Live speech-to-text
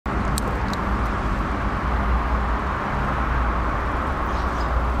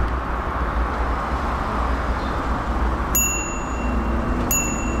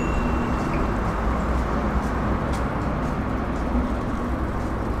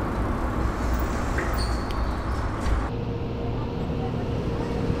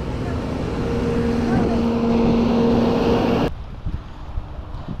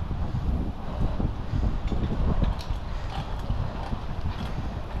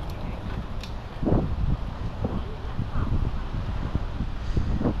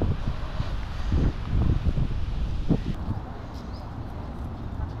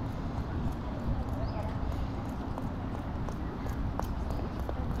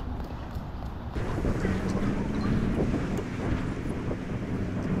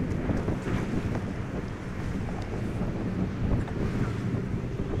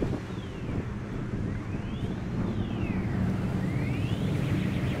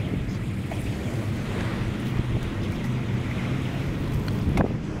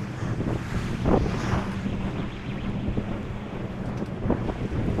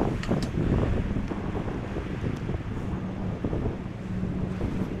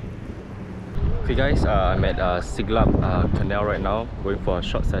Okay guys, I'm at Siglap Canal right now, going for a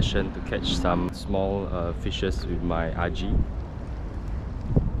short session to catch some small fishes with my Aji.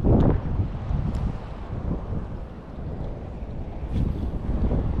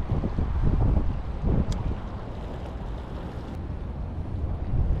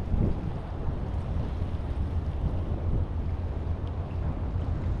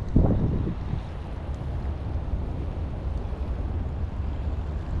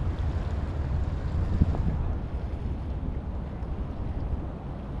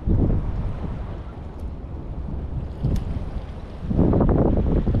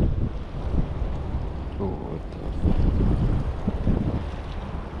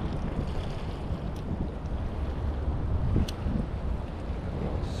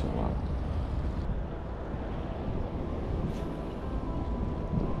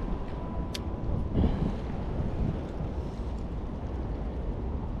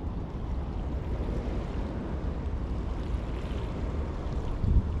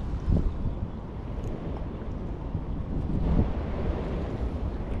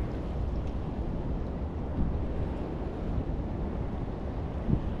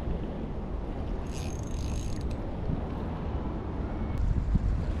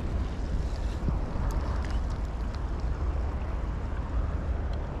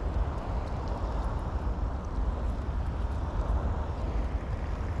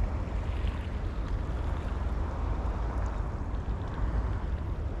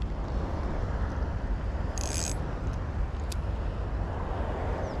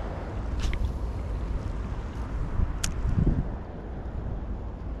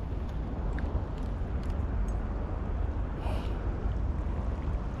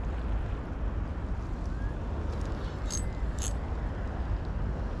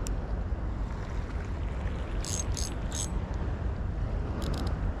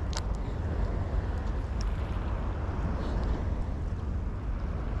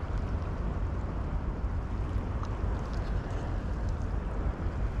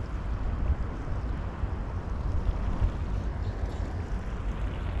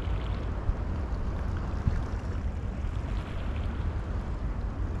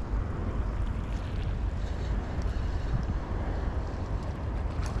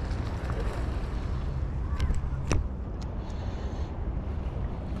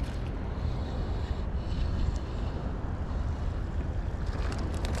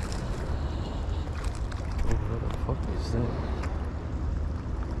 What is that?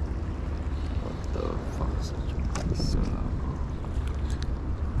 What the fuck is such a big solar?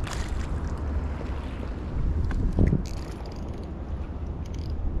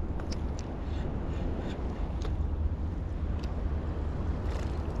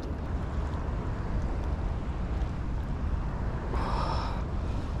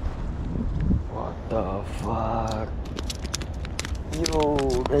 What the fuck? Yo,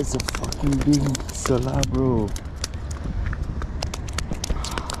 that's a fucking big solar, bro.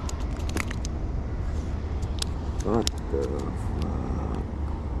 What the fuck?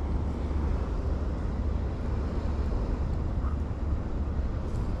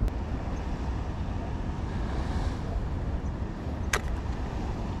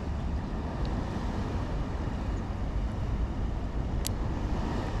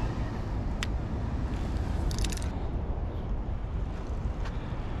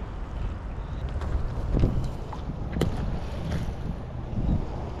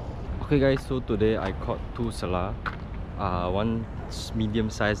 Okay guys, so today I caught two sala. One medium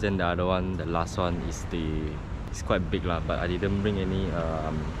size and the other one, the last one is quite big lah, but I didn't bring any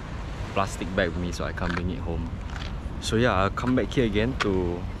plastic bag with me, so I can't bring it home. So yeah, I'll come back here again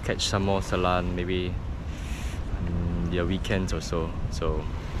to catch some more sala, maybe the weekends or so. So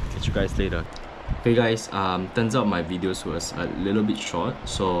catch you guys later. Okay guys, turns out my videos was a little bit short,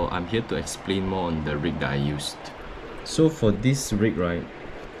 so I'm here to explain more on the rig that I used. So for this rig, right,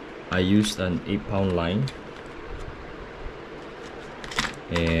 I used an 8-pound line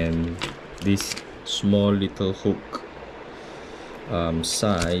and this small little hook,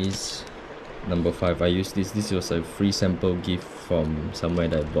 size number 5. I used this. This was a free sample gift from somewhere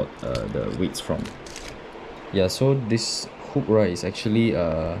that I bought the weights from. Yeah, so this hook, right, is actually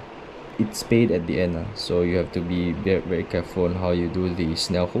it's paid at the end, so you have to be very, very careful on how you do the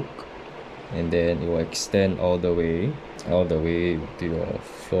snell hook, and then it will extend all the way to your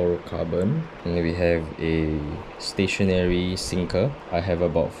fluorocarbon. And then we have a stationary sinker. I have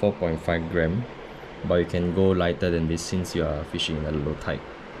about 4.5 gram, but you can go lighter than this since you are fishing in a low tide.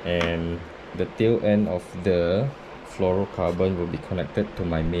 And the tail end of the fluorocarbon will be connected to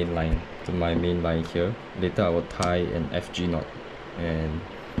my main line here. Later I will tie an FG knot, and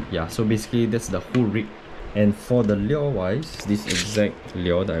Yeah, so basically that's the whole rig. And for the lure wise, this exact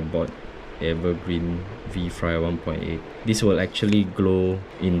lure that I bought, Evergreen V Fry 1.8, this will actually glow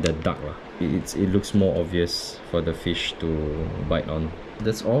in the dark lah. It looks more obvious for the fish to bite on.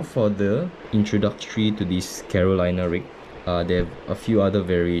 That's all for the introductory to this Carolina rig. They have a few other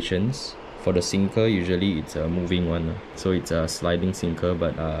variations. For the sinker, usually it's a moving one, so it's a sliding sinker,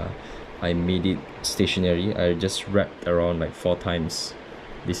 but I made it stationary. I just wrapped around like 4 times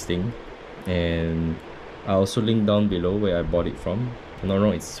this thing, and I also link down below where I bought it from.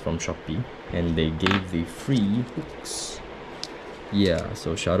 No, it's from Shopee, and they gave the free hooks. Yeah,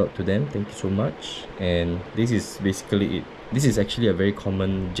 so shout out to them, thank you so much. And this is basically it. This is actually a very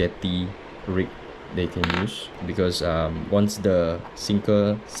common jetty rig they can use, because once the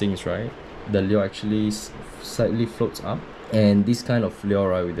sinker sinks, right, the lure actually slightly floats up, and this kind of lure,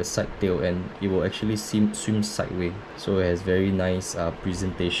 right, with the side tail, and it will actually swim sideways, so it has very nice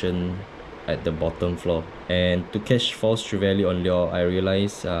presentation at the bottom floor. And to catch false trevally on lure, I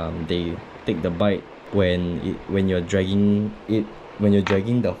realized they take the bite when you're dragging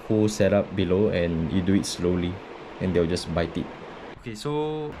the whole setup below, and you do it slowly, and they'll just bite it. Okay,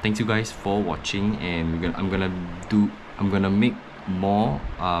 so thanks you guys for watching, and I'm gonna make more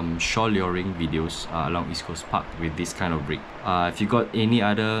shore luring videos along East Coast Park with this kind of rig. If you got any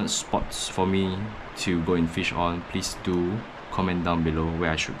other spots for me to go and fish on, please do comment down below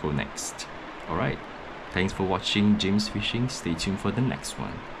where I should go next. Alright, thanks for watching James Fishing. Stay tuned for the next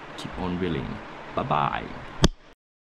one. Keep on reeling. Bye bye.